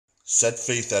Set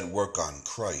faith at work on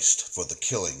Christ for the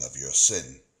killing of your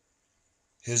sin.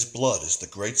 His blood is the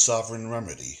great sovereign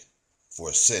remedy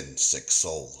for sin-sick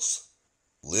souls.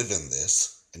 Live in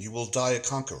this, and you will die a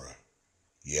conqueror.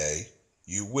 Yea,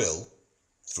 you will,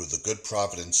 through the good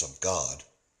providence of God,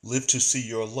 live to see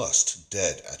your lust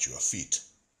dead at your feet.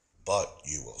 But,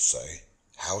 you will say,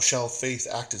 how shall faith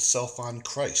act itself on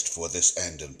Christ for this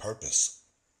end and purpose?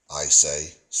 I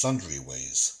say, sundry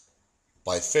ways.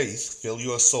 By faith fill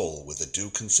your soul with a due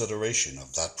consideration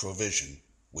of that provision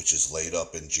which is laid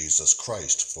up in Jesus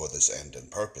Christ for this end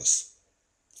and purpose,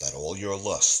 that all your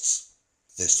lusts,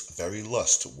 this very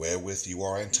lust wherewith you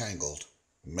are entangled,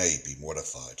 may be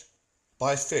mortified.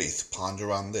 By faith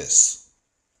ponder on this,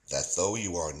 that though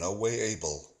you are no way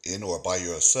able, in or by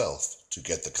yourself, to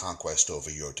get the conquest over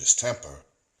your distemper,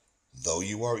 though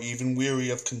you are even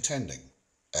weary of contending,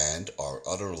 and are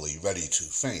utterly ready to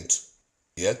faint,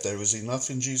 yet there is enough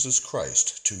in Jesus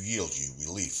Christ to yield you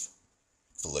relief.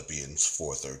 Philippians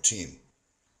 4:13.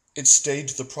 It stayed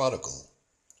the prodigal,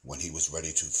 when he was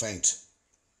ready to faint,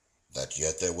 that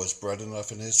yet there was bread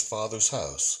enough in his Father's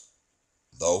house.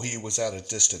 Though he was at a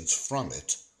distance from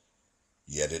it,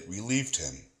 yet it relieved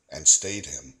him and stayed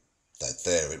him, that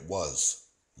there it was.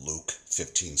 Luke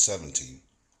 15:17.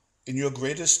 In your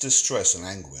greatest distress and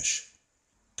anguish,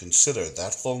 consider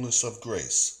that fullness of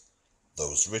grace,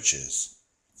 those riches,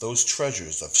 those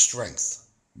treasures of strength,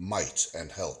 might,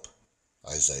 and help,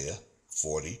 Isaiah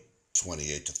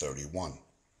 40:28-31,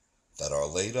 that are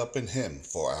laid up in him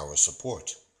for our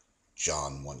support,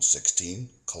 John 1:16,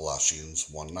 Colossians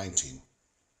 1:19.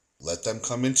 Let them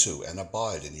come into and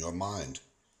abide in your mind.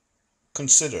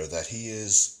 Consider that he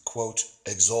is, quote,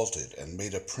 exalted and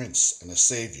made a prince and a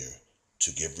savior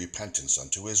to give repentance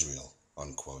unto Israel,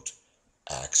 unquote,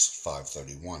 Acts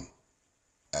 5:31.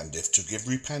 And if to give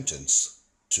repentance,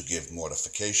 to give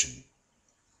mortification,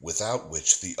 without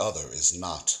which the other is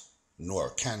not, nor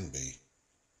can be.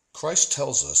 Christ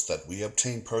tells us that we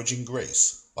obtain purging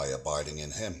grace by abiding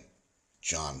in him,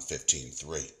 John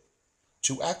 15:3.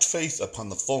 To act faith upon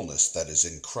the fullness that is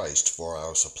in Christ for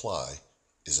our supply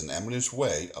is an eminent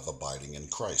way of abiding in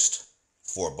Christ,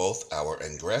 for both our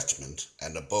engraftment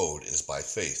and abode is by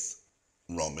faith,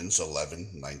 Romans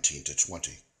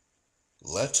 11:19-20.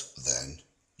 Let, then,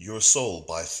 your soul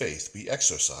by faith be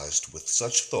exercised with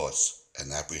such thoughts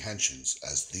and apprehensions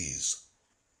as these.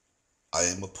 I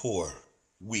am a poor,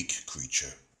 weak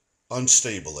creature,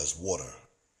 unstable as water.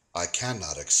 I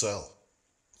cannot excel.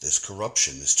 This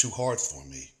corruption is too hard for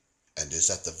me, and is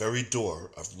at the very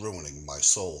door of ruining my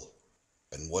soul.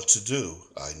 And what to do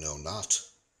I know not.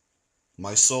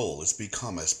 My soul is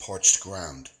become as parched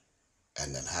ground,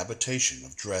 and an habitation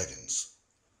of dragons.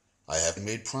 I have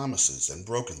made promises and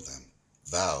broken them.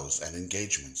 Vows and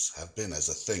engagements have been as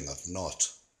a thing of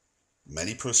naught.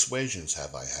 Many persuasions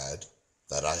have I had,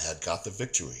 that I had got the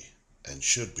victory, and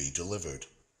should be delivered.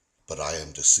 But I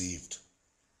am deceived,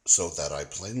 so that I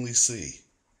plainly see,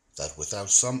 that without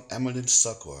some eminent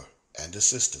succor and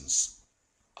assistance,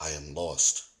 I am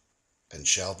lost, and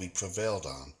shall be prevailed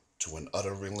on to an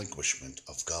utter relinquishment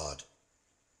of God.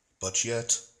 But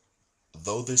yet,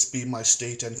 though this be my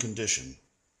state and condition,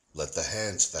 let the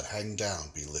hands that hang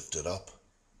down be lifted up,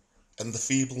 and the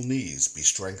feeble knees be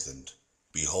strengthened.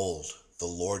 Behold, the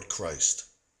Lord Christ,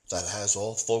 that has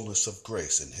all fullness of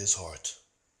grace in his heart,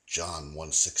 John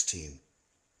 1:16,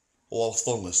 all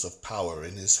fullness of power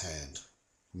in his hand,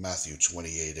 Matthew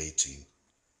 28:18.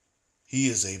 He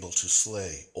is able to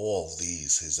slay all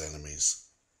these his enemies.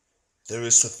 There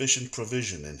is sufficient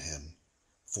provision in him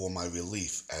for my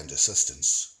relief and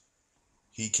assistance.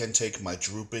 He can take my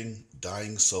drooping,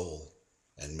 dying soul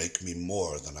and make me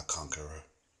more than a conqueror.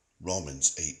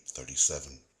 Romans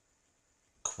 8:37.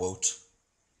 Quote,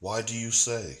 why do you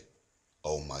say,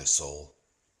 O my soul,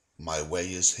 my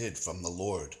way is hid from the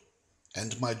Lord,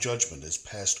 and my judgment is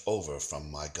passed over from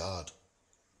my God?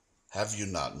 Have you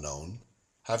not known,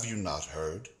 have you not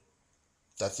heard,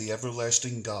 that the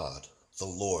everlasting God, the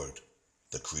Lord,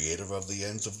 the creator of the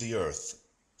ends of the earth,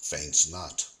 faints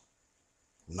not,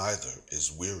 neither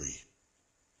is weary.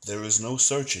 There is no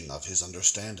searching of his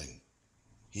understanding.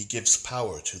 He gives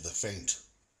power to the faint,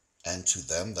 and to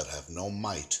them that have no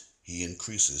might he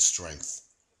increases strength.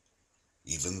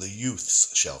 Even the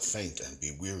youths shall faint and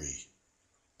be weary,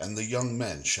 and the young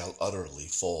men shall utterly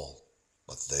fall.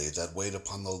 But they that wait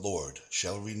upon the Lord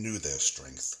shall renew their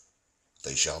strength.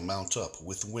 They shall mount up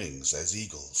with wings as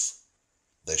eagles.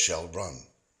 They shall run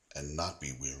and not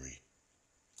be weary.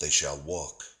 They shall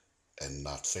walk and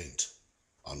not faint.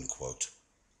 Unquote.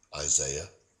 Isaiah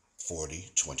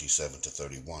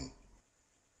 40:27-31.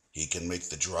 He can make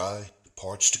the dry,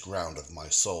 parched ground of my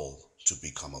soul to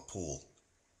become a pool,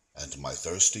 and my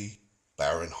thirsty,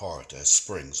 barren heart as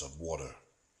springs of water.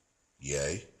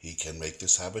 Yea, he can make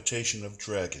this habitation of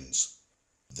dragons,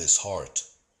 this heart,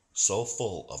 so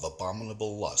full of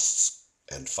abominable lusts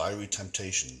and fiery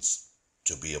temptations,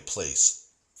 to be a place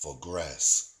for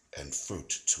grass and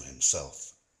fruit to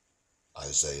himself.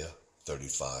 Isaiah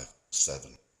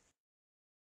 35:7.